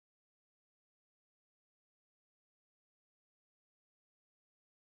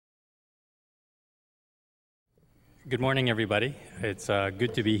Good morning, everybody. It's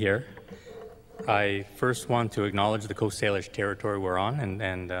good to be here. I first want to acknowledge the Coast Salish territory we're on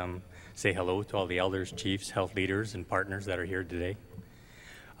and say hello to all the elders, chiefs, health leaders, and partners that are here today.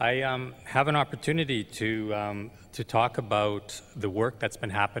 I have an opportunity to talk about the work that's been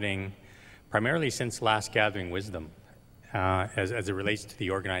happening primarily since last Gathering Wisdom as it relates to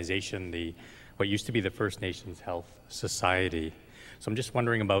the organization, what used to be the First Nations Health Society. So I'm just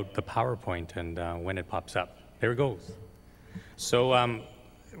wondering about the PowerPoint and when it pops up. There it goes. So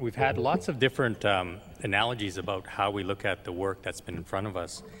we've had lots of different analogies about how we look at the work that's been in front of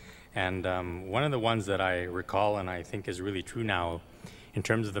us. And one of the ones that I recall and I think is really true now in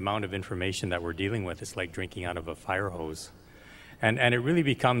terms of the amount of information that we're dealing with, it's like drinking out of a fire hose. And it really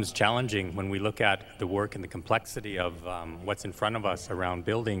becomes challenging when we look at the work and the complexity of what's in front of us around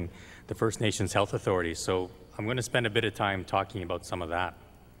building the First Nations Health Authority. So I'm going to spend a bit of time talking about some of that.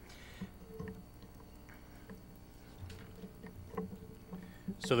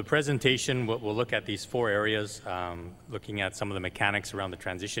 So the presentation, we'll look at these four areas, looking at some of the mechanics around the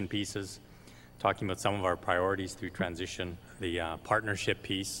transition pieces, talking about some of our priorities through transition, the partnership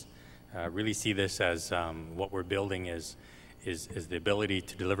piece. Really see this as what we're building is the ability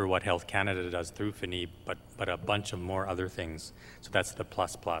to deliver what Health Canada does through FNHA, but a bunch of more other things. So that's the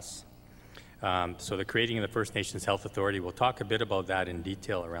plus plus. So the creating of the First Nations Health Authority, we'll talk a bit about that in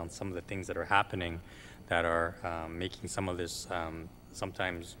detail around some of the things that are happening that are making some of this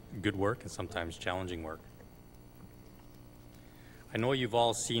sometimes good work and sometimes challenging work. I know you've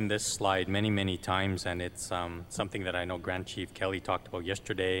all seen this slide many, many times, and it's something that I know Grand Chief Kelly talked about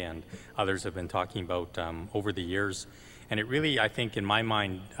yesterday and others have been talking about over the years. And it really, I think, in my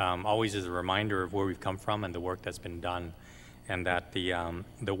mind, always is a reminder of where we've come from and the work that's been done, and that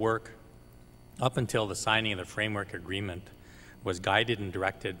the work up until the signing of the framework agreement was guided and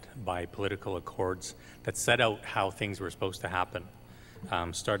directed by political accords that set out how things were supposed to happen.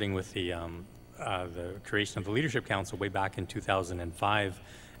 Starting with the creation of the Leadership Council way back in 2005,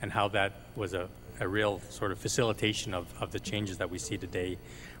 and how that was a real sort of facilitation of the changes that we see today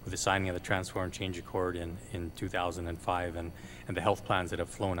with the signing of the Transform and Change Accord in 2005 and the health plans that have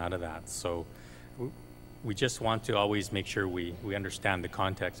flown out of that. So we just want to always make sure we understand the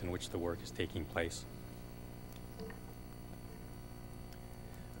context in which the work is taking place.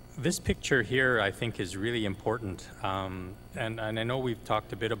 This picture here, I think, is really important, and I know we've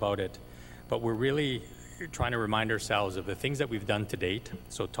talked a bit about it, but we're really trying to remind ourselves of the things that we've done to date.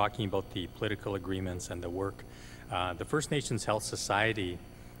 So talking about the political agreements and the work. The First Nations Health Society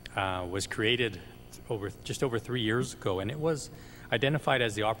was created just over 3 years ago, and it was identified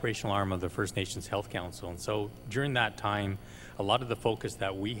as the operational arm of the First Nations Health Council. And so during that time, a lot of the focus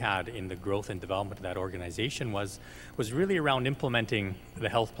that we had in the growth and development of that organization was really around implementing the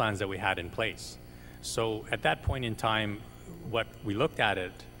health plans that we had in place. So at that point in time, what we looked at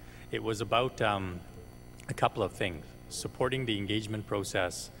it was about a couple of things: supporting the engagement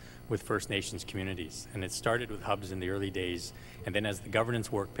process with First Nations communities. And it started with hubs in the early days, and then as the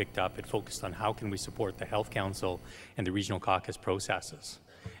governance work picked up, it focused on how can we support the Health Council and the regional caucus processes.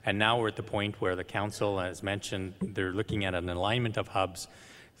 And now we're at the point where the council, as mentioned, they're looking at an alignment of hubs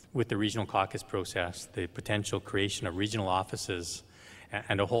with the regional caucus process, the potential creation of regional offices,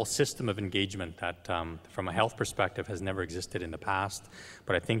 and a whole system of engagement that, from a health perspective, has never existed in the past,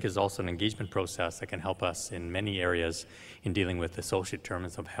 but I think is also an engagement process that can help us in many areas in dealing with the social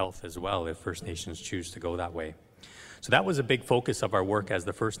determinants of health as well, if First Nations choose to go that way. So that was a big focus of our work as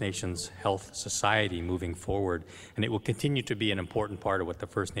the First Nations Health Society moving forward, and it will continue to be an important part of what the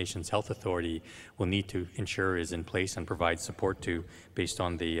First Nations Health Authority will need to ensure is in place and provide support to based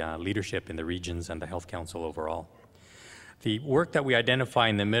on the leadership in the regions and the Health Council overall. The work that we identify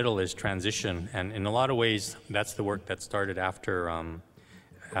in the middle is transition, and in a lot of ways, that's the work that started after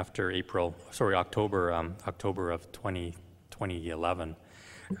October of 2011.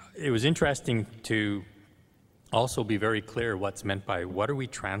 It was interesting to also be very clear what's meant by what are we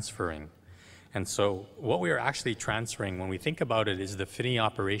transferring. And so what we are actually transferring, when we think about it, is the FNHA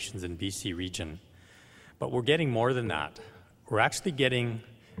operations in BC region. But we're getting more than that. We're actually getting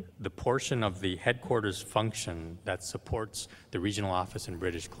the portion of the headquarters function that supports the regional office in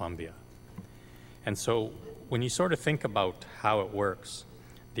British Columbia. And so when you sort of think about how it works,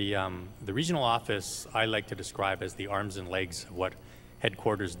 the regional office I like to describe as the arms and legs of what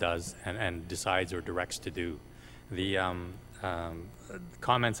headquarters does and decides or directs to do. The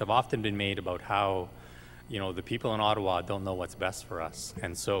comments have often been made about how, the people in Ottawa don't know what's best for us.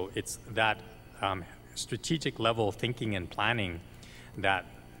 And so it's that strategic level thinking and planning, that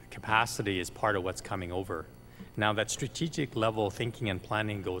capacity is part of what's coming over. Now, that strategic level thinking and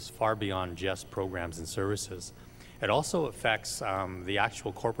planning goes far beyond just programs and services. it also affects the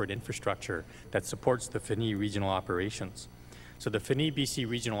actual corporate infrastructure that supports the FNHA regional operations. So the FNHA BC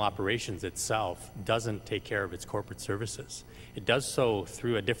regional operations itself doesn't take care of its corporate services. It does so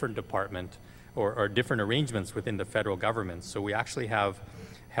through a different department or different arrangements within the federal government. So we actually have,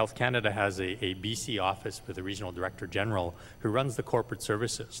 Health Canada has a BC office with a regional director general who runs the corporate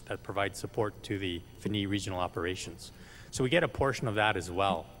services that provide support to the FNHA regional operations. So we get a portion of that as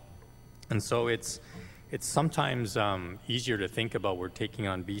well. And so it's sometimes easier to think about we're taking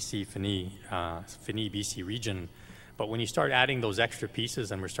on BC, FNHA BC region, but when you start adding those extra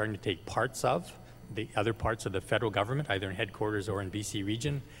pieces and we're starting to take parts of the other parts of the federal government, either in headquarters or in BC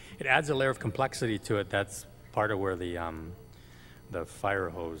region, it adds a layer of complexity to it. That's part of where the fire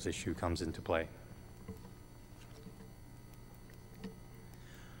hose issue comes into play.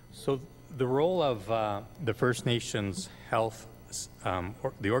 So the role of the First Nations Health,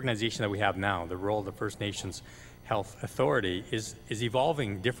 the organization that we have now, the role of the First Nations Health Authority is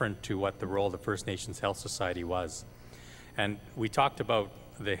evolving different to what the role of the First Nations Health Society was. And we talked about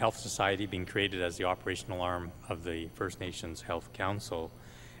the Health Society being created as the operational arm of the First Nations Health Council.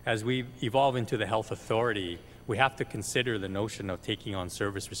 As we evolve into the Health Authority, we have to consider the notion of taking on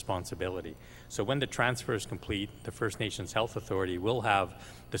service responsibility. So when the transfer is complete, the First Nations Health Authority will have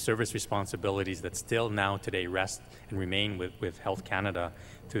the service responsibilities that still now today rest and remain with Health Canada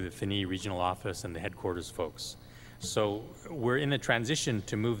through the FNHA regional office and the headquarters folks. So we're in a transition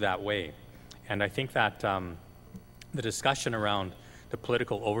to move that way. And I think that the discussion around the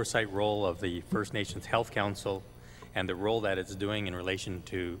political oversight role of the First Nations Health Council and the role that it's doing in relation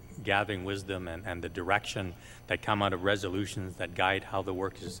to gathering wisdom and the direction that come out of resolutions that guide how the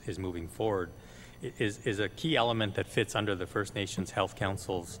work is moving forward is a key element that fits under the First Nations Health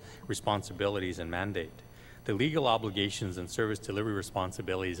Council's responsibilities and mandate. The legal obligations and service delivery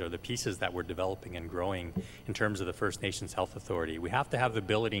responsibilities are the pieces that we're developing and growing in terms of the First Nations Health Authority. We have to have the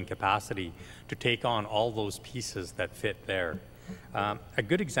ability and capacity to take on all those pieces that fit there. A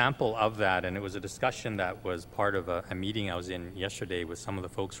good example of that, and it was a discussion that was part of a meeting I was in yesterday with some of the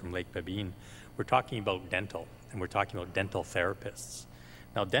folks from Lake Babine. We're talking about dental, and we're talking about dental therapists.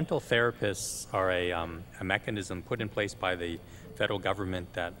 Now, dental therapists are a mechanism put in place by the federal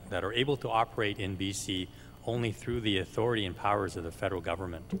government that are able to operate in BC only through the authority and powers of the federal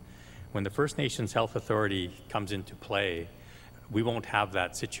government. When the First Nations Health Authority comes into play, we won't have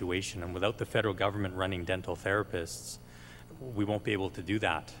that situation, and without the federal government running dental therapists, we won't be able to do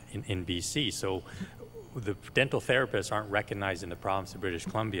that in BC. So the dental therapists aren't recognized in the province of British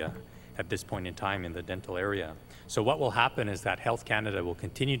Columbia at this point in time in the dental area. So what will happen is that Health Canada will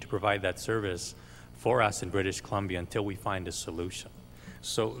continue to provide that service for us in British Columbia until we find a solution.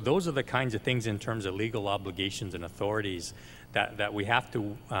 So those are the kinds of things in terms of legal obligations and authorities that we have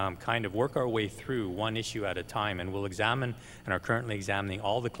to kind of work our way through one issue at a time, and we'll examine and are currently examining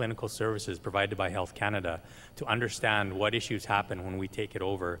all the clinical services provided by Health Canada to understand what issues happen when we take it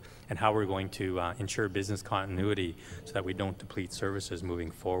over and how we're going to ensure business continuity so that we don't deplete services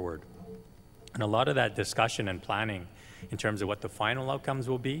moving forward. And a lot of that discussion and planning in terms of what the final outcomes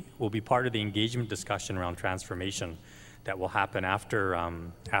will be part of the engagement discussion around transformation that will happen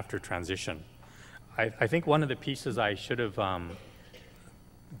after transition. I think one of the pieces I should have, if I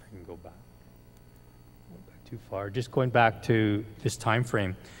can go back too far, just going back to this time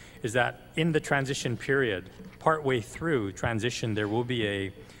frame, is that in the transition period, partway through transition, there will be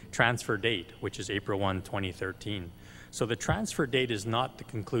a transfer date, which is April 1, 2013. So the transfer date is not the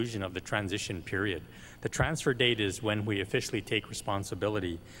conclusion of the transition period. The transfer date is when we officially take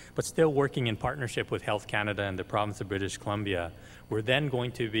responsibility, but still working in partnership with Health Canada and the province of British Columbia. We're then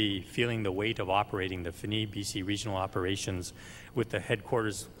going to be feeling the weight of operating the FNHA BC regional operations with the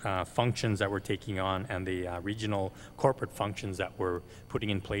headquarters functions that we're taking on and the regional corporate functions that we're putting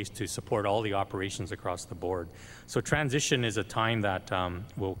in place to support all the operations across the board. So transition is a time that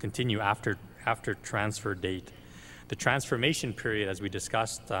will continue after transfer date. The transformation period, as we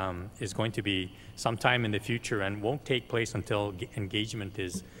discussed, is going to be sometime in the future and won't take place until engagement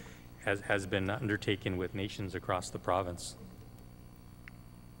has been undertaken with nations across the province.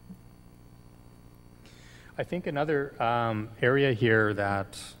 I think another area here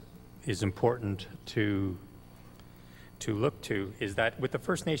that is important to look to is that with the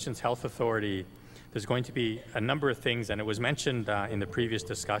First Nations Health Authority, there's going to be a number of things, and it was mentioned in the previous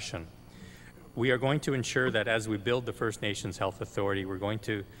discussion. We are going to ensure that as we build the First Nations Health Authority, we're going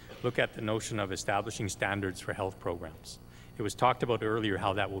to look at the notion of establishing standards for health programs. It was talked about earlier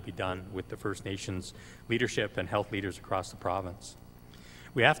how that will be done with the First Nations leadership and health leaders across the province.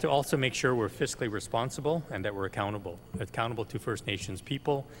 We have to also make sure we're fiscally responsible and that we're accountable to First Nations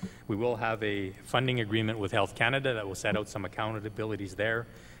people. We will have a funding agreement with Health Canada that will set out some accountabilities there,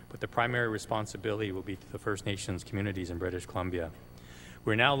 but the primary responsibility will be to the First Nations communities in British Columbia.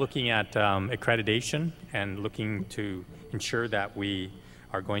 We're now looking at accreditation and looking to ensure that we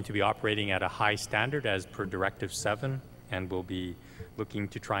are going to be operating at a high standard as per Directive 7, and we'll be looking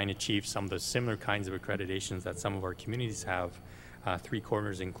to try and achieve some of the similar kinds of accreditations that some of our communities have, Three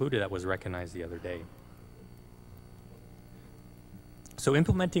Corners included, that was recognized the other day. So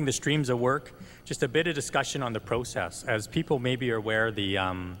implementing the streams of work, just a bit of discussion on the process. As people maybe are aware,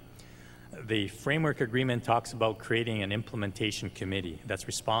 the framework agreement talks about creating an implementation committee that's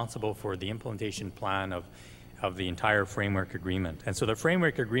responsible for the implementation plan of the entire framework agreement. And so the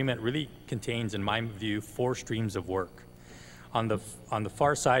framework agreement really contains, in my view, 4 streams of work. On the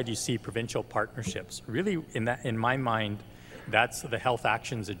far side, you see provincial partnerships. Really, in my mind, that's the health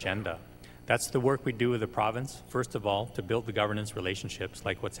actions agenda. That's the work we do with the province, first of all, to build the governance relationships,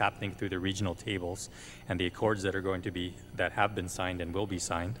 like what's happening through the regional tables and the accords that have been signed and will be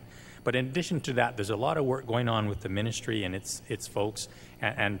signed. But in addition to that, there's a lot of work going on with the ministry and its folks,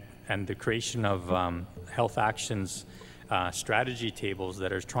 and the creation of health actions strategy tables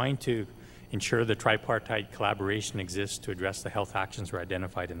that are trying to ensure the tripartite collaboration exists to address the health actions that are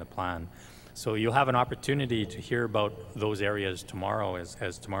identified in the plan. So you'll have an opportunity to hear about those areas tomorrow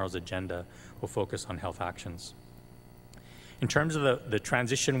as tomorrow's agenda will focus on health actions. In terms of the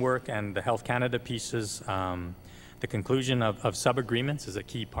transition work and the Health Canada pieces, the conclusion of sub-agreements is a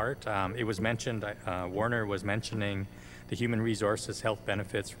key part. It was mentioned, Warner was mentioning the human resources, health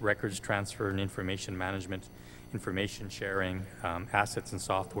benefits, records transfer and information management, information sharing, assets and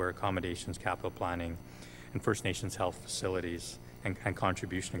software, accommodations, capital planning, and First Nations health facilities and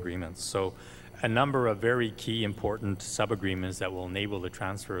contribution agreements. So a number of very key important sub-agreements that will enable the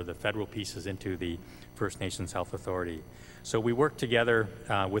transfer of the federal pieces into the First Nations Health Authority. So we work together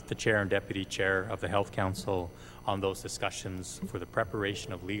with the chair and deputy chair of the Health Council on those discussions for the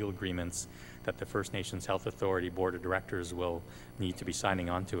preparation of legal agreements that the First Nations Health Authority Board of Directors will need to be signing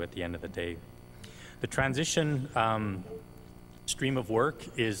on to at the end of the day. The transition stream of work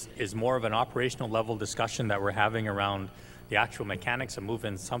is more of an operational level discussion that we're having around the actual mechanics of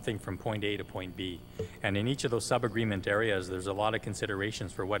moving something from point A to point B. And in each of those sub-agreement areas, there's a lot of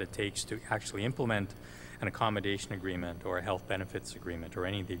considerations for what it takes to actually implement an accommodation agreement or a health benefits agreement or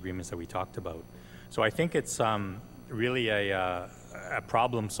any of the agreements that we talked about. So I think it's really a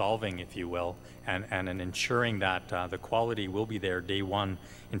problem solving, if you will, and an ensuring that the quality will be there day one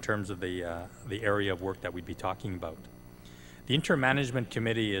in terms of the area of work that we'd be talking about. The Inter-Management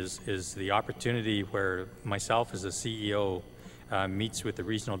Committee is the opportunity where myself as a CEO meets with the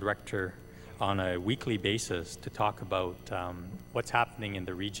regional director on a weekly basis to talk about what's happening in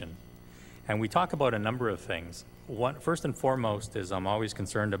the region. And we talk about a number of things. First and foremost is I'm always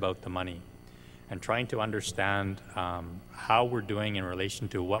concerned about the money and trying to understand how we're doing in relation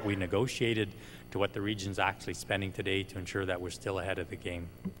to what we negotiated to what the region's actually spending today to ensure that we're still ahead of the game.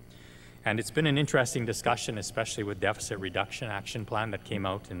 And it's been an interesting discussion, especially with deficit reduction action plan that came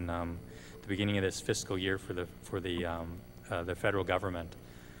out in the beginning of this fiscal year for the federal government.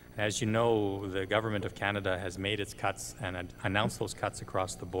 As you know, the Government of Canada has made its cuts and announced those cuts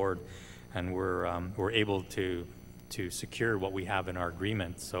across the board, and we're able to secure what we have in our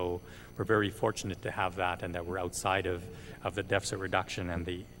agreement. So we're very fortunate to have that, and that we're outside of the deficit reduction, and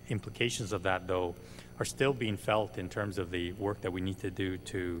the implications of that, though, are still being felt in terms of the work that we need to do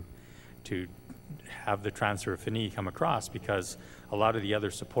to have the transfer of FNHA come across, because a lot of the other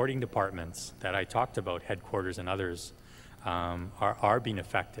supporting departments that I talked about, headquarters and others, are being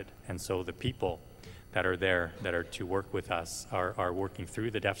affected. And so the people that are there that are to work with us are working through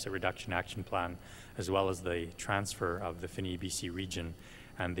the deficit reduction action plan, as well as the transfer of the FNHA BC region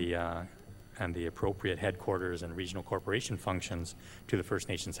and the appropriate headquarters and regional corporation functions to the First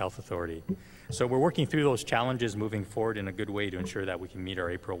Nations Health Authority. So we're working through those challenges moving forward in a good way to ensure that we can meet our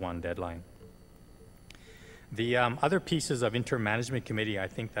April 1 deadline. The other pieces of Inter-Management Committee I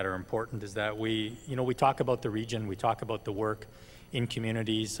think that are important is that we talk about the region, we talk about the work in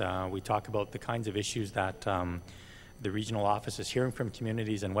communities, we talk about the kinds of issues that the regional office is hearing from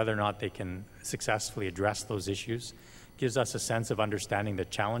communities and whether or not they can successfully address those issues. Gives us a sense of understanding the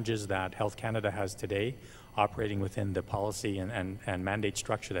challenges that Health Canada has today, operating within the policy and mandate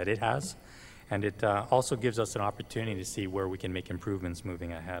structure that it has. And it also gives us an opportunity to see where we can make improvements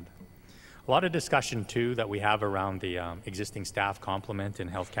moving ahead. A lot of discussion, too, that we have around the existing staff complement in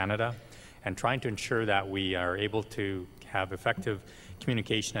Health Canada and trying to ensure that we are able to have effective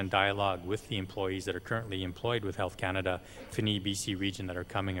communication and dialogue with the employees that are currently employed with Health Canada, FNHA BC region that are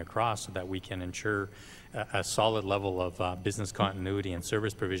coming across, so that we can ensure a solid level of business continuity and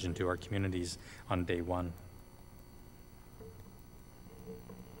service provision to our communities on day one.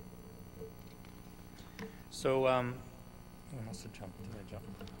 So, I must have jumped. Did I jump?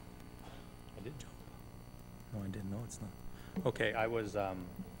 I did jump. No, I didn't. No, it's not. Okay, I was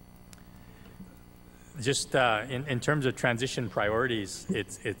just in terms of transition priorities.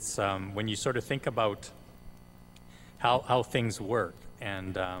 It's when you sort of think about how things work,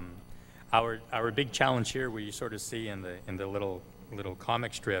 and our big challenge here, where you sort of see in the little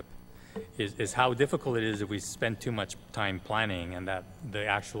comic strip, is how difficult it is if we spend too much time planning, and that the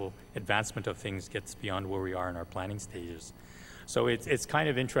actual advancement of things gets beyond where we are in our planning stages. So it's kind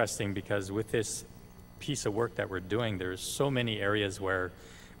of interesting, because with this piece of work that we're doing, there's so many areas where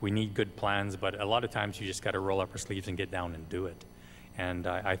we need good plans, but a lot of times you just got to roll up our sleeves and get down and do it. And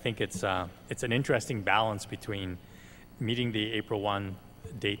I think it's an interesting balance between meeting the April 1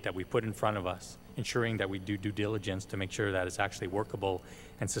 date that we put in front of us, ensuring that we do due diligence to make sure that it's actually workable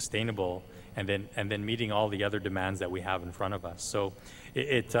and sustainable, and then meeting all the other demands that we have in front of us. So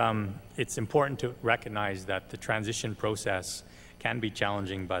it's important to recognize that the transition process can be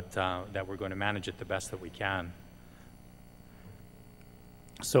challenging, but that we're going to manage it the best that we can.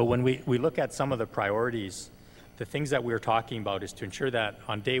 So when we look at some of the priorities, the things that we're talking about is to ensure that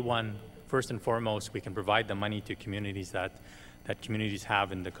on day one, first and foremost, we can provide the money to communities that communities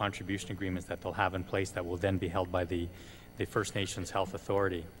have in the contribution agreements that they'll have in place, that will then be held by the First Nations Health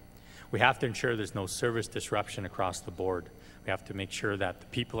Authority. We have to ensure there's no service disruption across the board. We have to make sure that the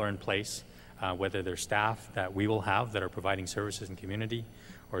people are in place, whether they're staff that we will have that are providing services in community,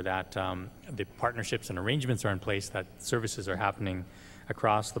 or that the partnerships and arrangements are in place, that services are happening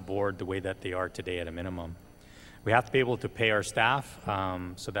across the board the way that they are today at a minimum. We have to be able to pay our staff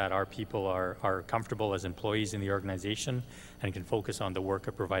so that our people are comfortable as employees in the organization and can focus on the work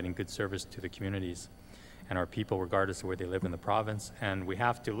of providing good service to the communities and our people, regardless of where they live in the province. And we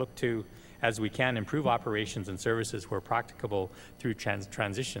have to look to, as we can, improve operations and services where practicable through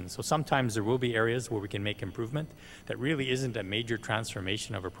transition. So sometimes there will be areas where we can make improvement that really isn't a major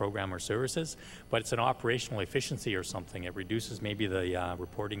transformation of a program or services, but it's an operational efficiency or something. It reduces maybe the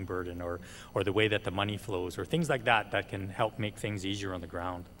reporting burden, or the way that the money flows, or things like that that can help make things easier on the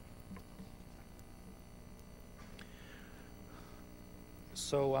ground.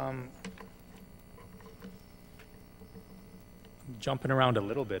 So jumping around a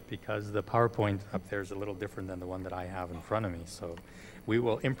little bit, because the PowerPoint up there is a little different than the one that I have in front of me, so we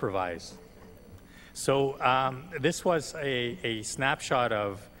will improvise. So this was a snapshot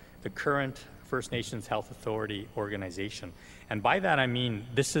of the current First Nations Health Authority organization, and by that I mean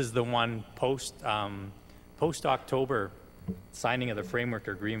this is the one post-October signing of the framework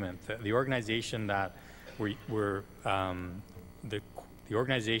agreement, the organization that the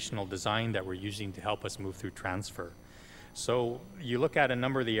organizational design that we're using to help us move through transfer. So you look at a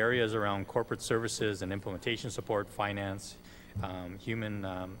number of the areas around corporate services and implementation support, finance, human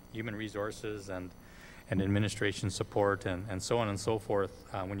resources, and administration support, and so on and so forth.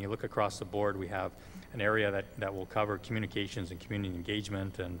 When you look across the board, we have an area that will cover communications and community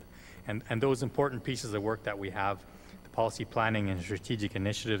engagement, and those important pieces of work that we have, the policy planning and strategic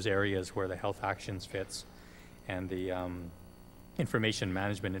initiatives areas where the health actions fits, and the information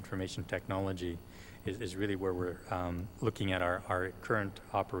management, information technology is really where we're looking at our current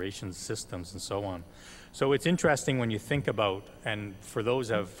operations systems and so on. So it's interesting when you think about, and for those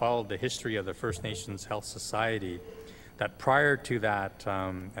who have followed the history of the First Nations Health Society, that prior to that,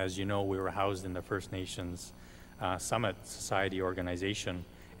 as you know, we were housed in the First Nations Summit Society organization,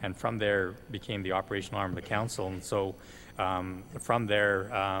 and from there became the operational arm of the council. And so from there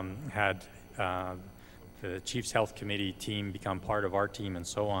had the Chiefs Health Committee team become part of our team, and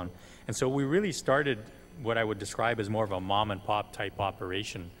so on. And so we really started what I would describe as more of a mom and pop type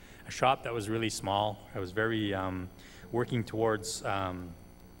operation, a shop that was really small. I was very working towards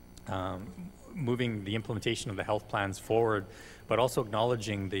moving the implementation of the health plans forward, but also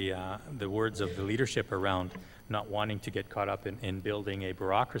acknowledging the words of the leadership around not wanting to get caught up in building a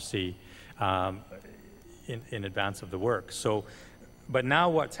bureaucracy in advance of the work. So, but now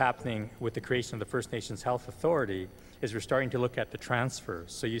what's happening with the creation of the First Nations Health Authority is we're starting to look at the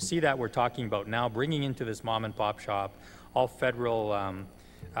transfers. So you see that we're talking about now bringing into this mom and pop shop all federal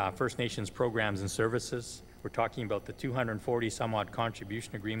First Nations programs and services. We're talking about the 240 some odd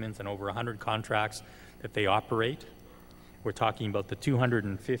contribution agreements and over 100 contracts that they operate. We're talking about the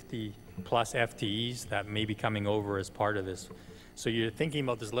 250 plus FTEs that may be coming over as part of this. So you're thinking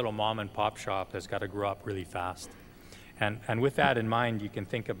about this little mom and pop shop that's got to grow up really fast. And with that in mind, you can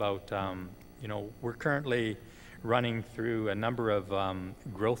think about, you know, we're currently running through a number of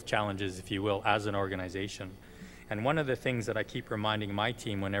growth challenges, if you will, as an organization. And one of the things that I keep reminding my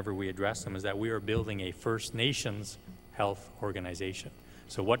team whenever we address them is that we are building a First Nations health organization.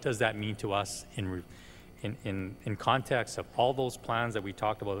 So what does that mean to us in context of all those plans that we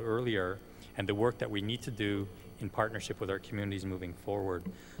talked about earlier and the work that we need to do in partnership with our communities moving forward?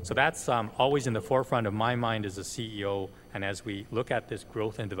 So that's always in the forefront of my mind as a CEO, and as we look at this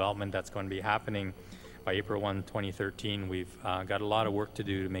growth and development that's going to be happening by April 1, 2013, we've got a lot of work to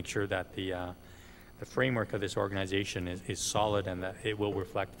do to make sure that the framework of this organization is solid and that it will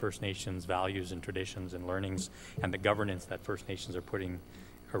reflect First Nations values and traditions and learnings and the governance that First Nations are putting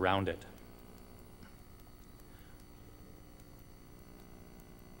around it.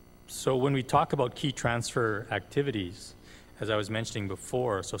 So when we talk about key transfer activities, as I was mentioning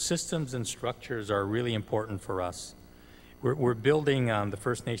before, so systems and structures are really important for us. We're building the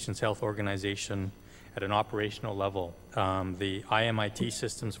First Nations Health Organization at an operational level. The IMIT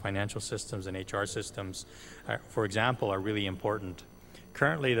systems, financial systems, and HR systems, for example, are really important.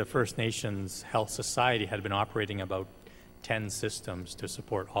 Currently, the First Nations Health Society had been operating about 10 systems to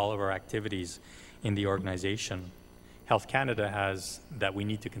support all of our activities in the organization. Health Canada has, that we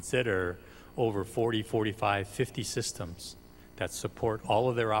need to consider, over 40, 45, 50 systems that support all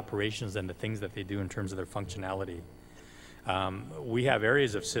of their operations and the things that they do in terms of their functionality. We have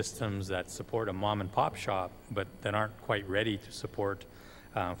areas of systems that support a mom and pop shop, but that aren't quite ready to support,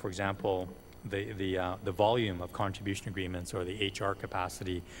 for example, the volume of contribution agreements or the HR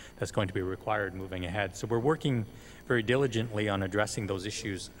capacity that's going to be required moving ahead. So we're working very diligently on addressing those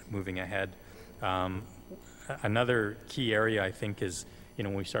issues moving ahead. Another key area, I think, is, you know,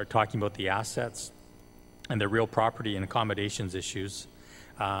 when we start talking about the assets and the real property and accommodations issues,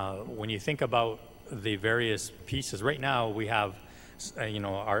 when you think about the various pieces, right now we have, you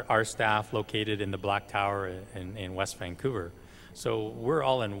know, our staff located in the Black Tower in West Vancouver. So we're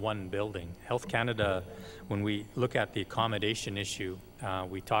all in one building. Health Canada, when we look at the accommodation issue,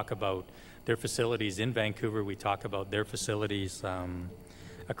 we talk about their facilities in Vancouver, we talk about their facilities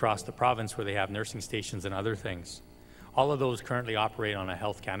across the province where they have nursing stations and other things. All of those currently operate on a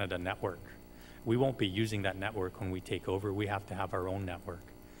Health Canada network. We won't be using that network when we take over. We have to have our own network.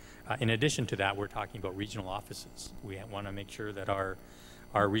 In addition to that, we're talking about regional offices. We want to make sure that our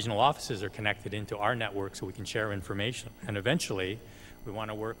regional offices are connected into our network so we can share information. And eventually, we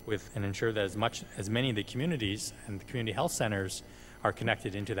want to work with and ensure that as many of the communities and the community health centers are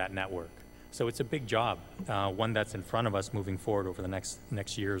connected into that network. So it's a big job, one that's in front of us moving forward over the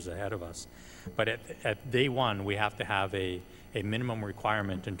next years ahead of us. But at day one, we have to have a minimum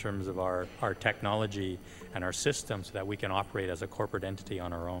requirement in terms of our technology and our system so that we can operate as a corporate entity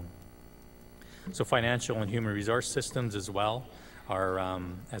on our own. So financial and human resource systems as well are,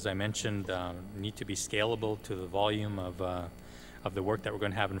 as I mentioned, need to be scalable to the volume of the work that we're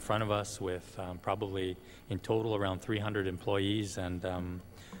going to have in front of us, with probably in total around 300 employees, and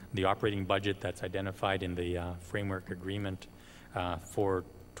the operating budget that's identified in the framework agreement for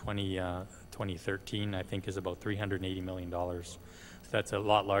 2013, I think, is about $380 million. So that's a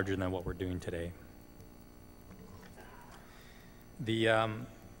lot larger than what we're doing today. The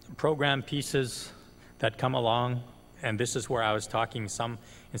program pieces that come along, and this is where I was talking in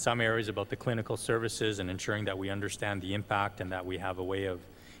some areas about the clinical services and ensuring that we understand the impact and that we have a way of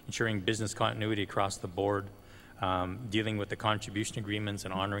ensuring business continuity across the board. Dealing with the contribution agreements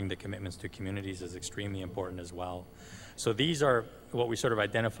and honoring the commitments to communities is extremely important as well. So these are what we sort of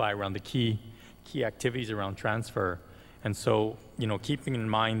identify around the key activities around transfer. And so, you know, keeping in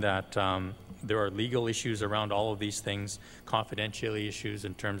mind that there are legal issues around all of these things, confidentiality issues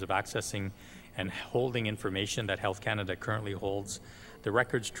in terms of accessing and holding information that Health Canada currently holds. The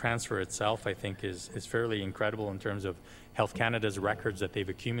records transfer itself, I think, is fairly incredible in terms of Health Canada's records that they've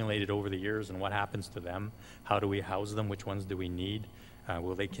accumulated over the years and what happens to them. How do we house them? Which ones do we need?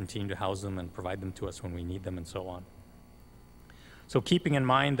 Will they continue to house them and provide them to us when we need them, and so on? So keeping in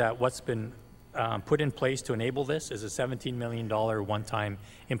mind that what's been put in place to enable this is a $17 million one-time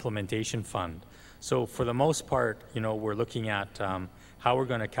implementation fund. So for the most part, you know, we're looking at how we're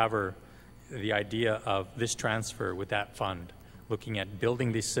going to cover the idea of this transfer with that fund, looking at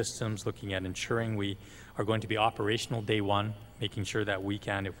building these systems, looking at ensuring we are going to be operational day one, making sure that we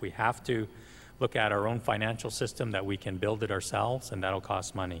can, if we have to, look at our own financial system, that we can build it ourselves, and that'll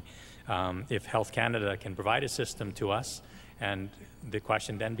cost money. If Health Canada can provide a system to us, and the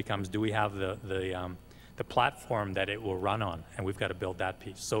question then becomes, do we have the the platform that it will run on, and we've got to build that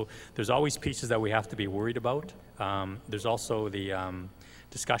piece. So there's always pieces that we have to be worried about. There's also the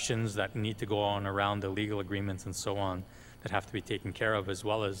discussions that need to go on around the legal agreements and so on that have to be taken care of, as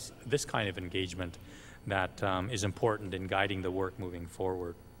well as this kind of engagement that is important in guiding the work moving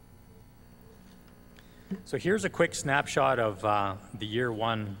forward. So here's a quick snapshot of the year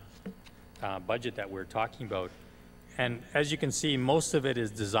one budget that we're talking about. And as you can see, most of it is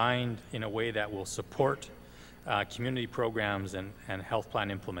designed in a way that will support community programs and health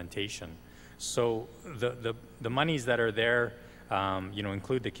plan implementation. So the monies that are there,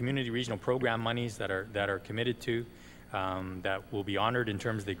 include the community regional program monies that are committed to, that will be honored in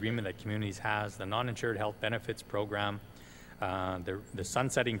terms of the agreement that communities has, the non-insured health benefits program, the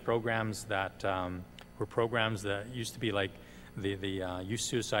sunsetting programs that were programs that used to be like the Youth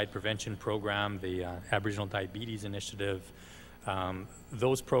Suicide Prevention Program, the Aboriginal Diabetes Initiative,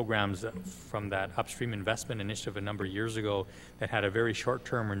 those programs from that upstream investment initiative a number of years ago that had a very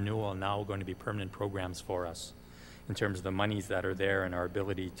short-term renewal, now going to be permanent programs for us in terms of the monies that are there and our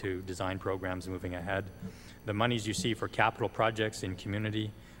ability to design programs moving ahead. The monies you see for capital projects in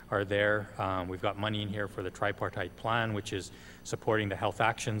community are there. We've got money in here for the tripartite plan, which is supporting the health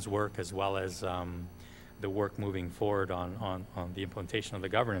actions work as well as the work moving forward on the implementation of the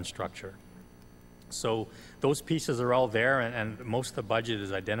governance structure. So those pieces are all there, and most of the budget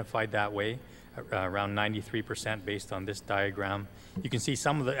is identified that way, around 93% based on this diagram. You can see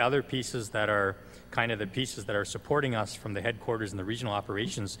some of the other pieces that are kind of the pieces that are supporting us from the headquarters and the regional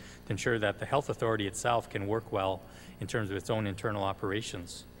operations to ensure that the health authority itself can work well in terms of its own internal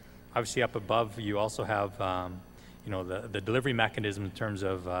operations. Obviously up above you also have the delivery mechanism in terms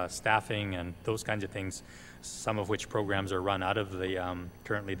of staffing and those kinds of things, some of which programs are run out of the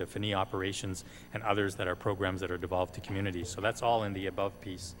currently the FNHA operations, and others that are programs that are devolved to communities. So that's all in the above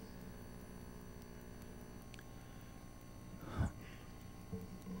piece.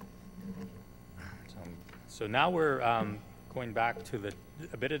 So now we're going back to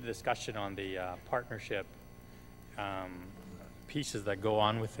a bit of discussion on the partnership pieces that go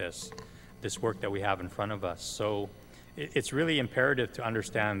on with this work that we have in front of us. So it's really imperative to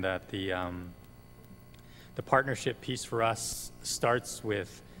understand that the partnership piece for us starts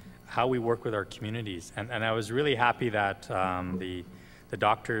with how we work with our communities. And I was really happy that the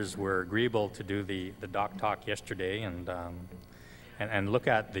doctors were agreeable to do the doc talk yesterday and look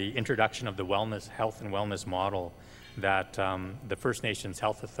at the introduction of the health and wellness model that the First Nations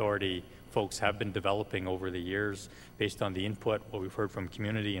Health Authority folks have been developing over the years based on the input, what we've heard from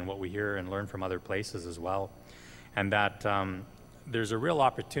community and what we hear and learn from other places as well. And that there's a real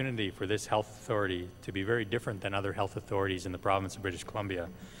opportunity for this health authority to be very different than other health authorities in the province of British Columbia,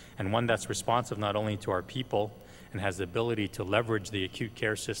 and one that's responsive not only to our people and has the ability to leverage the acute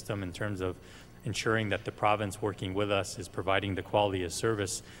care system in terms of ensuring that the province working with us is providing the quality of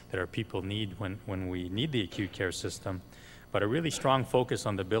service that our people need when we need the acute care system, but a really strong focus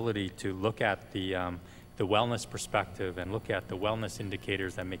on the ability to look at the wellness perspective and look at the wellness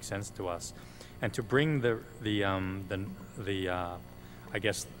indicators that make sense to us, and to bring I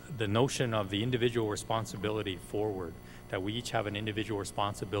guess the notion of the individual responsibility forward, that we each have an individual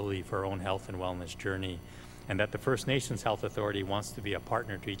responsibility for our own health and wellness journey, and that the First Nations Health Authority wants to be a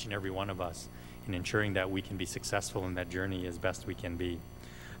partner to each and every one of us in ensuring that we can be successful in that journey as best we can be.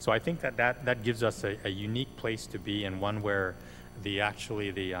 So I think that gives us a unique place to be, and one where the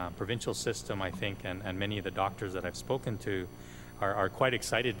provincial system, I think, and many of the doctors that I've spoken to are quite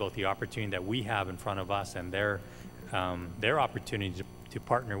excited about the opportunity that we have in front of us and their opportunity to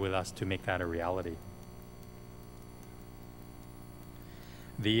partner with us to make that a reality.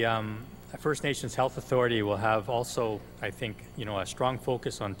 The First Nations Health Authority will have also, I think, a strong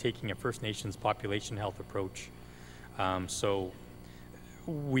focus on taking a First Nations population health approach. So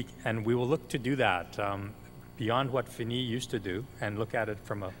we will look to do that beyond what FNHA used to do, and look at it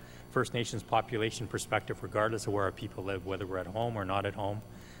from a First Nations population perspective, regardless of where our people live, whether we're at home or not at home.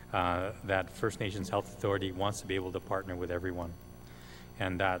 That First Nations Health Authority wants to be able to partner with everyone,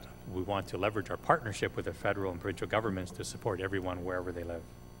 and that we want to leverage our partnership with the federal and provincial governments to support everyone wherever they live.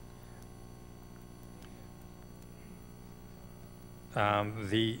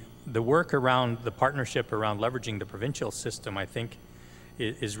 The work around the partnership around leveraging the provincial system, I think,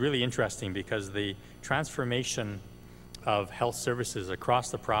 is really interesting, because the transformation of health services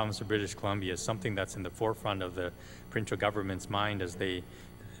across the province of British Columbia is something that's in the forefront of the provincial government's mind as they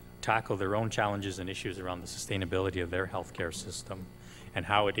tackle their own challenges and issues around the sustainability of their healthcare system and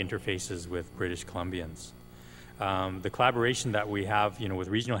how it interfaces with British Columbians. The collaboration that we have, with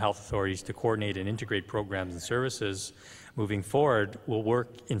regional health authorities to coordinate and integrate programs and services moving forward, we'll work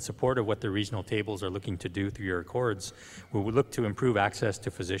in support of what the regional tables are looking to do through your accords. We will look to improve access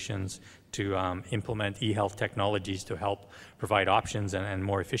to physicians, to implement e-health technologies to help provide options and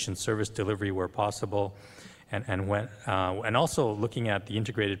more efficient service delivery where possible, and also looking at the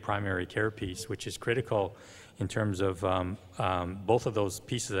integrated primary care piece, which is critical in terms of both of those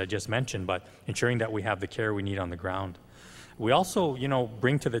pieces I just mentioned, but ensuring that we have the care we need on the ground. We also,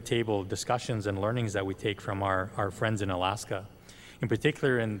 bring to the table discussions and learnings that we take from our friends in Alaska. In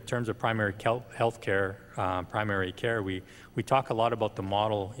particular, in terms of primary health care, primary care, we talk a lot about the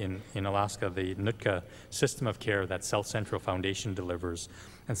model in Alaska, the Nootka system of care that South Central Foundation delivers.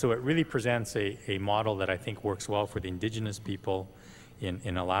 And so it really presents a model that I think works well for the Indigenous people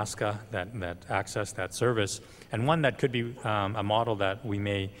in Alaska that access that service, and one that could be a model that we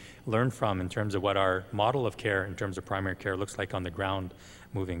may learn from in terms of what our model of care in terms of primary care looks like on the ground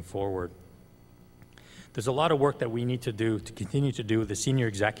moving forward. There's a lot of work that we need to do to continue to do with the senior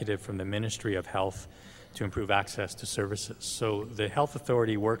executive from the Ministry of Health to improve access to services. So the Health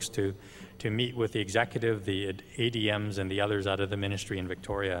Authority works to meet with the executive, the ADMs, and the others out of the ministry in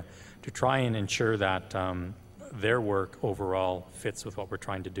Victoria to try and ensure that their work overall fits with what we're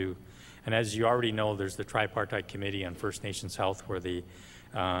trying to do. And as you already know, there's the Tripartite Committee on First Nations Health, where the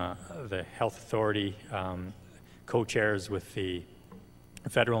Health Authority co-chairs with the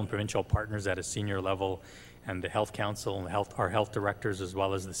federal and provincial partners at a senior level, and the Health Council and our health directors, as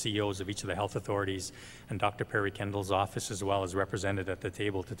well as the CEOs of each of the health authorities, and Dr. Perry Kendall's office as well, is represented at the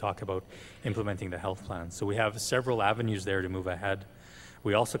table to talk about implementing the health plan. So we have several avenues there to move ahead.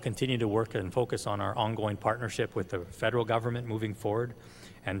 We also continue to work and focus on our ongoing partnership with the federal government moving forward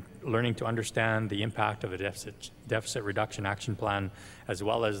and learning to understand the impact of the deficit reduction action plan, as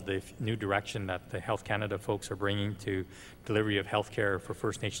well as the new direction that the Health Canada folks are bringing to delivery of health care for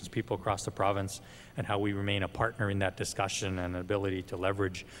First Nations people across the province, and how we remain a partner in that discussion, and an ability to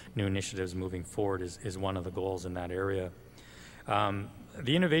leverage new initiatives moving forward is one of the goals in that area.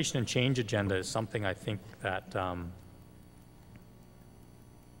 The innovation and change agenda is something I think that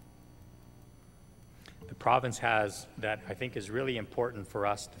the province has that I think is really important for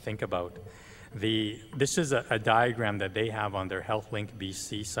us to think about. This is a diagram that they have on their HealthLink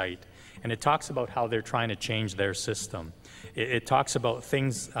BC site, and it talks about how they're trying to change their system. It talks about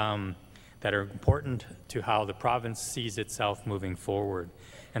things that are important to how the province sees itself moving forward.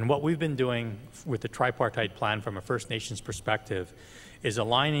 And what we've been doing with the tripartite plan from a First Nations perspective is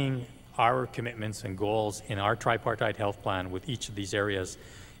aligning our commitments and goals in our tripartite health plan with each of these areas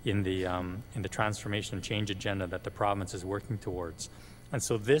in the transformation and change agenda that the province is working towards. And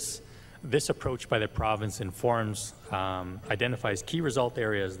so this approach by the province informs, identifies key result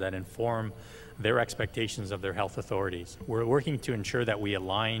areas that inform their expectations of their health authorities. We're working to ensure that we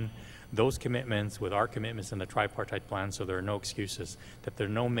align those commitments with our commitments in the tripartite plan, so there are no excuses, that there are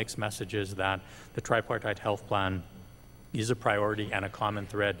no mixed messages, that the tripartite health plan is a priority and a common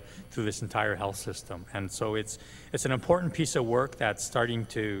thread through this entire health system. And so it's an important piece of work that's starting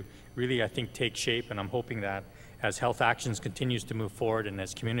to really, I think, take shape, and I'm hoping that as Health Actions continues to move forward and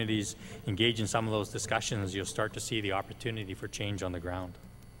as communities engage in some of those discussions, you'll start to see the opportunity for change on the ground.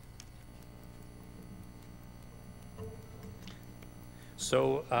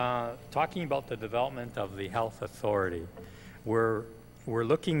 So talking about the development of the Health Authority, we're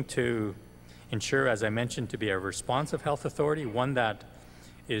looking to ensure, as I mentioned, to be a responsive health authority, one that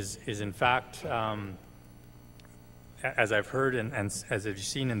is in fact, as I've heard and as you've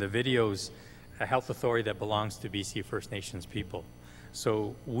seen in the videos, a health authority that belongs to BC First Nations people.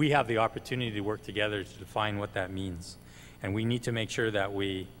 So we have the opportunity to work together to define what that means. And we need to make sure that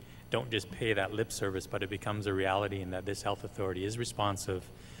we don't just pay that lip service, but it becomes a reality, and that this health authority is responsive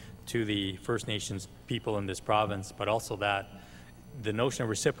to the First Nations people in this province, but also that the notion of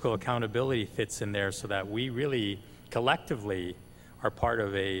reciprocal accountability fits in there, so that we really collectively are part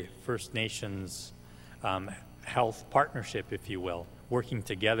of a First Nations health partnership, if you will, working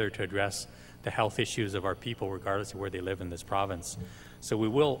together to address the health issues of our people regardless of where they live in this province. So we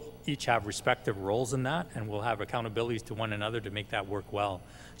will each have respective roles in that, and we'll have accountabilities to one another to make that work well.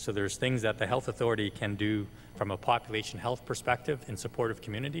 So there's things that the Health Authority can do from a population health perspective in support of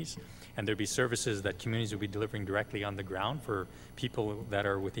communities, and there'll be services that communities will be delivering directly on the ground for people that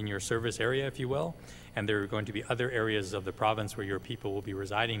are within your service area, if you will. And there are going to be other areas of the province where your people will be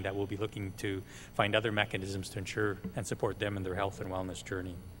residing that will be looking to find other mechanisms to ensure and support them in their health and wellness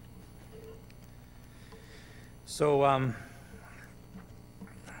journey. So I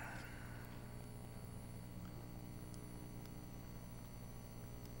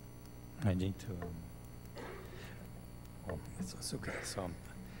need to, it's okay.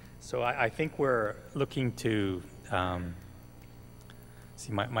 So I think we're looking to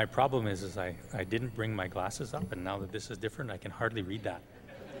See, my problem is I didn't bring my glasses up, and now that this is different, I can hardly read that.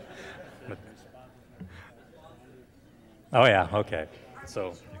 But, oh yeah, okay.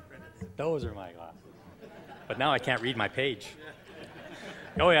 So those are my glasses. But now I can't read my page.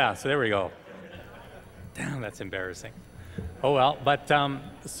 Oh yeah, so there we go. Damn, that's embarrassing. Oh well, but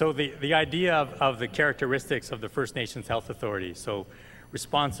so the idea of the characteristics of the First Nations Health Authority, so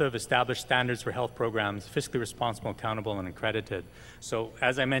responsive, established standards for health programs, fiscally responsible, accountable, and accredited. So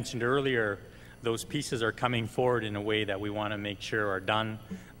as I mentioned earlier, those pieces are coming forward in a way that we want to make sure are done,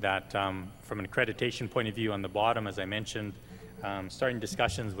 that from an accreditation point of view on the bottom, as I mentioned, starting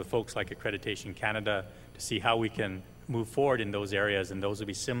discussions with folks like Accreditation Canada to see how we can move forward in those areas, and those will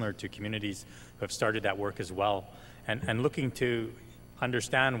be similar to communities who have started that work as well, and looking to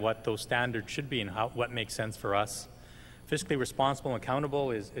understand what those standards should be and what makes sense for us. Fiscally responsible and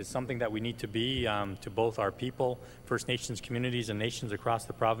accountable is something that we need to be to both our people, First Nations communities and nations across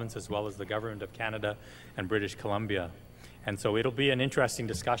the province, as well as the Government of Canada and British Columbia. And so it'll be an interesting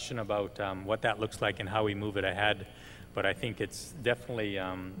discussion about what that looks like and how we move it ahead. But I think it's definitely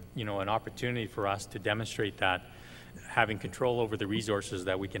you know, an opportunity for us to demonstrate that having control over the resources,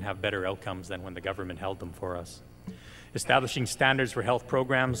 that we can have better outcomes than when the government held them for us. Establishing standards for health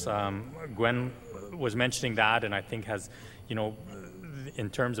programs, Gwen was mentioning that, and I think has, you know, in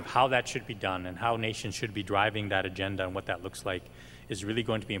terms of how that should be done and how nations should be driving that agenda and what that looks like is really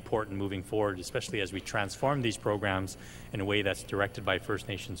going to be important moving forward, especially as we transform these programs in a way that's directed by First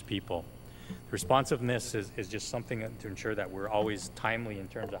Nations people. The responsiveness is just something to ensure that we're always timely in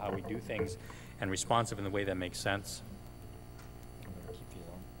terms of how we do things and responsive in the way that makes sense.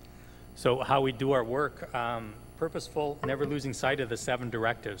 So how we do our work, purposeful, never losing sight of the 7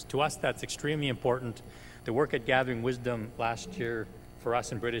 directives. To us, that's extremely important. The work at Gathering Wisdom last year for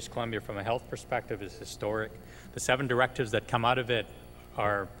us in British Columbia from a health perspective is historic. The 7 directives that come out of it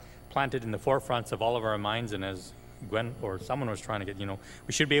are planted in the forefronts of all of our minds, and as Gwen or someone was trying to get, you know,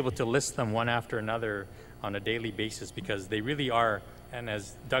 we should be able to list them one after another on a daily basis because they really are, and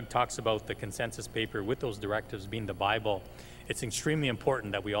as Doug talks about the consensus paper with those directives being the Bible, it's extremely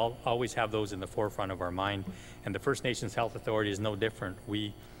important that we always have those in the forefront of our mind. And the First Nations Health Authority is no different.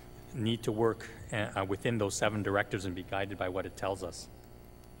 We need to work within those 7 directives and be guided by what it tells us.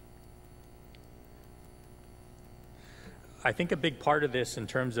 I think a big part of this in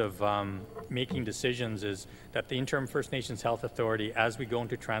terms of making decisions is that the interim First Nations Health Authority, as we go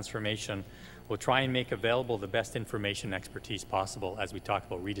into transformation, will try and make available the best information and expertise possible as we talk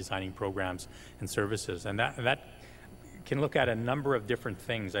about redesigning programs and services. And that can look at a number of different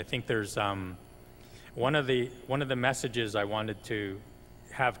things. I think there's one of the messages I wanted to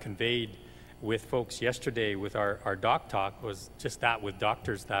have conveyed with folks yesterday with our doc talk was just that with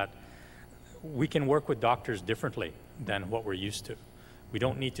doctors, that we can work with doctors differently than what we're used to. We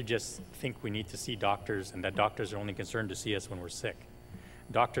don't need to just think we need to see doctors and that doctors are only concerned to see us when we're sick.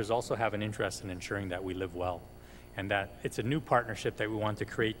 Doctors also have an interest in ensuring that we live well, and that it's a new partnership that we want to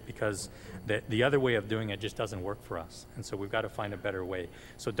create because the other way of doing it just doesn't work for us. And so we've got to find a better way.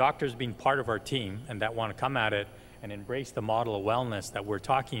 So doctors being part of our team and that want to come at it and embrace the model of wellness that we're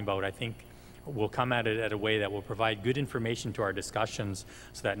talking about, I think will come at it at a way that will provide good information to our discussions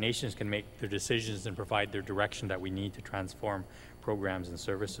so that nations can make their decisions and provide their direction that we need to transform programs and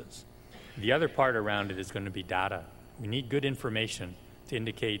services. The other part around it is going to be data. We need good information to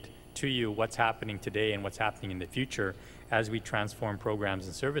indicate to you what's happening today and what's happening in the future as we transform programs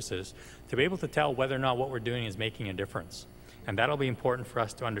and services to be able to tell whether or not what we're doing is making a difference. And that'll be important for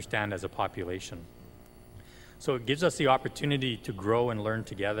us to understand as a population. So it gives us the opportunity to grow and learn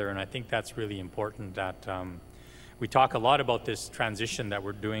together, and I think that's really important that we talk a lot about this transition that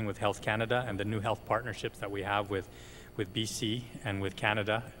we're doing with Health Canada and the new health partnerships that we have with BC and with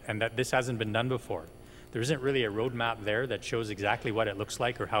Canada, and that this hasn't been done before. There isn't really a roadmap there that shows exactly what it looks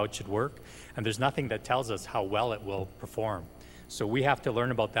like or how it should work, and there's nothing that tells us how well it will perform. So we have to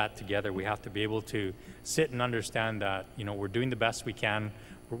learn about that together. We have to be able to sit and understand that, you know, we're doing the best we can.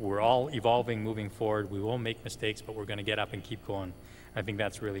 We're all evolving, moving forward. We will make mistakes, but we're going to get up and keep going. I think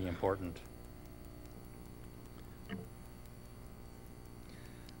that's really important.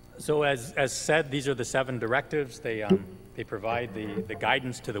 So as said, these are the 7 directives. They provide the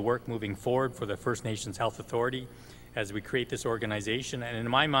guidance to the work moving forward for the First Nations Health Authority as we create this organization. And in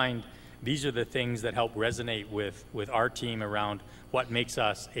my mind, these are the things that help resonate with our team around what makes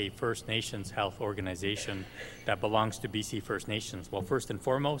us a First Nations health organization that belongs to BC First Nations. Well, first and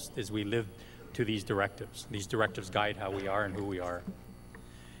foremost is we live to these directives. These directives guide how we are and who we are.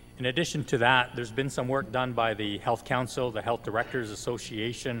 In addition to that, there's been some work done by the Health Council, the Health Directors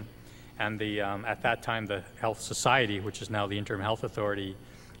Association, and the, at that time, the Health Society, which is now the Interim Health Authority,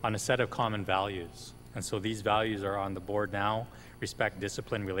 on a set of common values. And so these values are on the board now: respect,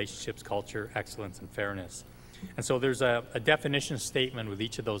 discipline, relationships, culture, excellence, and fairness. And so there's a definition statement with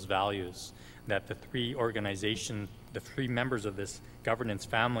each of those values that the three members of this governance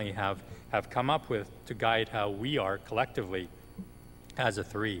family have come up with to guide how we are collectively as a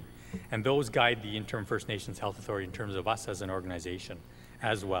three. And those guide the Interim First Nations Health Authority in terms of us as an organization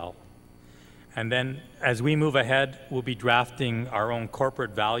as well. And then as we move ahead, we'll be drafting our own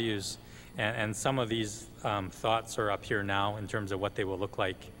corporate values, and some of these thoughts are up here now in terms of what they will look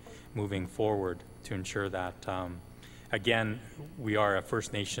like moving forward to ensure that, again, we are a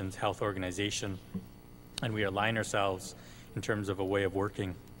First Nations health organization, and we align ourselves in terms of a way of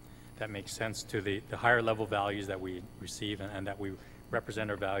working that makes sense to the higher level values that we receive, and that we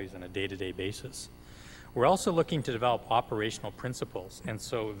represent our values on a day-to-day basis. We're also looking to develop operational principles, and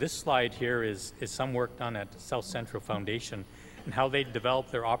so this slide here is some work done at South Central Foundation and how they develop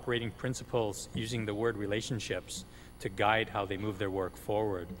their operating principles using the word relationships to guide how they move their work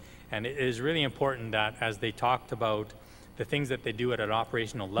forward. And it is really important that as they talked about the things that they do at an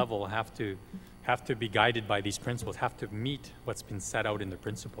operational level have to be guided by these principles, have to meet what's been set out in the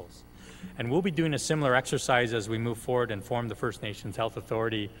principles. And we'll be doing a similar exercise as we move forward and form the First Nations Health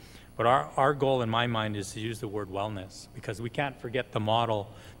Authority. But our goal in my mind is to use the word wellness, because we can't forget the model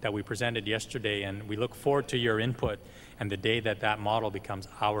that we presented yesterday, and we look forward to your input and the day that that model becomes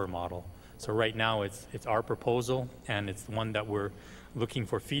our model. So right now it's our proposal, and it's one that we're looking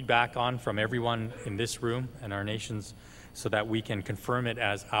for feedback on from everyone in this room and our nations, so that we can confirm it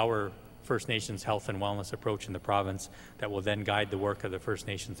as our First Nations health and wellness approach in the province that will then guide the work of the First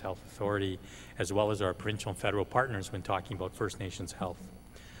Nations Health Authority, as well as our provincial and federal partners when talking about First Nations health.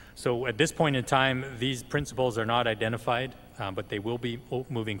 So at this point in time, these principles are not identified, but they will be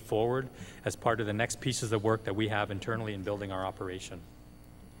moving forward as part of the next pieces of work that we have internally in building our operation.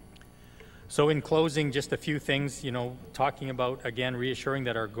 So in closing, just a few things, talking about, again, reassuring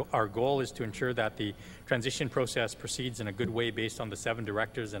that our goal is to ensure that the transition process proceeds in a good way based on the 7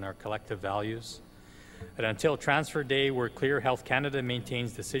 directives and our collective values. That until transfer day, we're clear Health Canada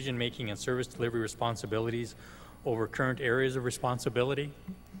maintains decision-making and service delivery responsibilities over current areas of responsibility.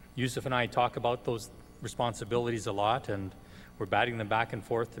 Yusuf and I talk about those responsibilities a lot, and we're batting them back and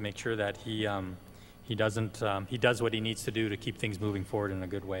forth to make sure that he does what he needs to do to keep things moving forward in a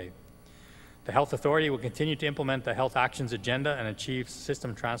good way. The Health Authority will continue to implement the Health Actions Agenda and achieve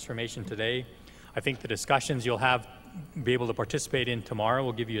system transformation today. I think the discussions you'll be able to participate in tomorrow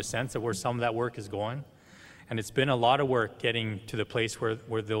will give you a sense of where some of that work is going. And it's been a lot of work getting to the place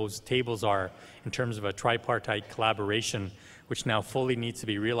where those tables are in terms of a tripartite collaboration, which now fully needs to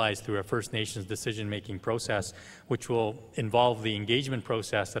be realized through a First Nations decision-making process, which will involve the engagement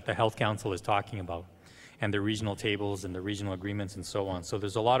process that the Health Council is talking about, and the regional tables and the regional agreements and so on. So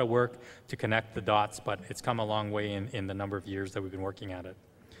there's a lot of work to connect the dots, but it's come a long way in the number of years that we've been working at it.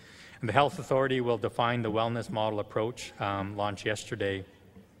 And the Health Authority will define the wellness model approach launched yesterday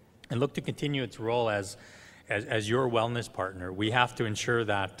and look to continue its role as your wellness partner. We have to ensure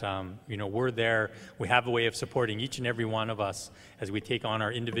that we're there. We have a way of supporting each and every one of us as we take on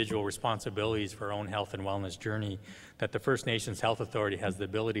our individual responsibilities for our own health and wellness journey, that the First Nations Health Authority has the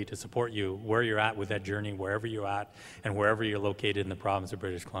ability to support you where you're at with that journey, wherever you're at, and wherever you're located in the province of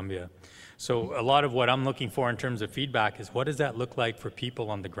British Columbia. So a lot of what I'm looking for in terms of feedback is, what does that look like for people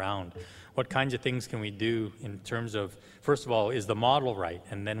on the ground? What kinds of things can we do in terms of, first of all, is the model right?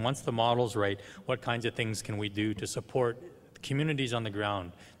 And then once the model's right, what kinds of things can we do to support communities on the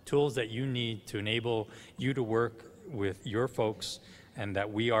ground, tools that you need to enable you to work with your folks, and that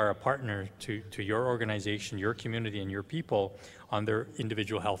we are a partner to your organization, your community, and your people on their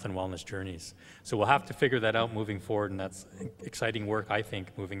individual health and wellness journeys. So we'll have to figure that out moving forward, and that's exciting work, I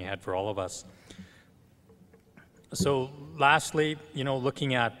think, moving ahead for all of us. So lastly,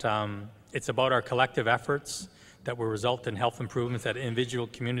 looking at, it's about our collective efforts that will result in health improvements at individual,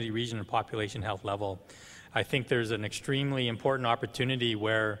 community, region, and population health level. I think there's an extremely important opportunity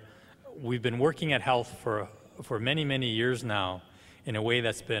where we've been working at health for many, many years now in a way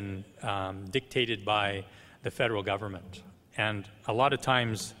that's been dictated by the federal government. And a lot of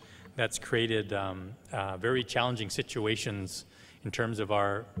times that's created very challenging situations in terms of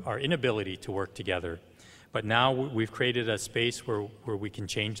our inability to work together. But now we've created a space where we can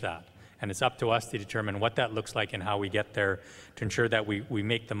change that. And it's up to us to determine what that looks like and how we get there to ensure that we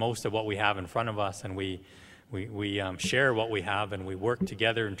make the most of what we have in front of us, and we share what we have, and we work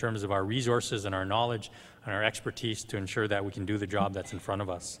together in terms of our resources and our knowledge and our expertise to ensure that we can do the job that's in front of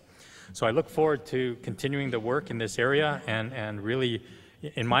us. So I look forward to continuing the work in this area and really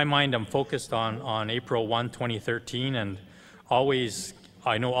In my mind, I'm focused on April 1, 2013, and always,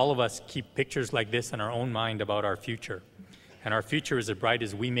 I know all of us keep pictures like this in our own mind about our future. And our future is as bright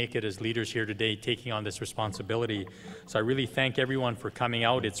as we make it as leaders here today, taking on this responsibility. So I really thank everyone for coming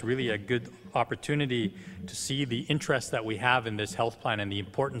out. It's really a good opportunity to see the interest that we have in this health plan and the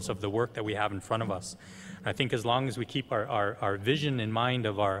importance of the work that we have in front of us. I think as long as we keep our vision in mind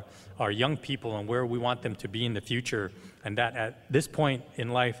of our young people and where we want them to be in the future, and that at this point in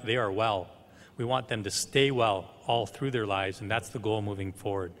life they are well, we want them to stay well all through their lives, and that's the goal moving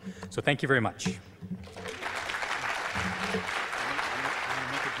forward. So thank you very much. I'm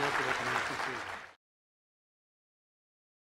gonna make a joke about the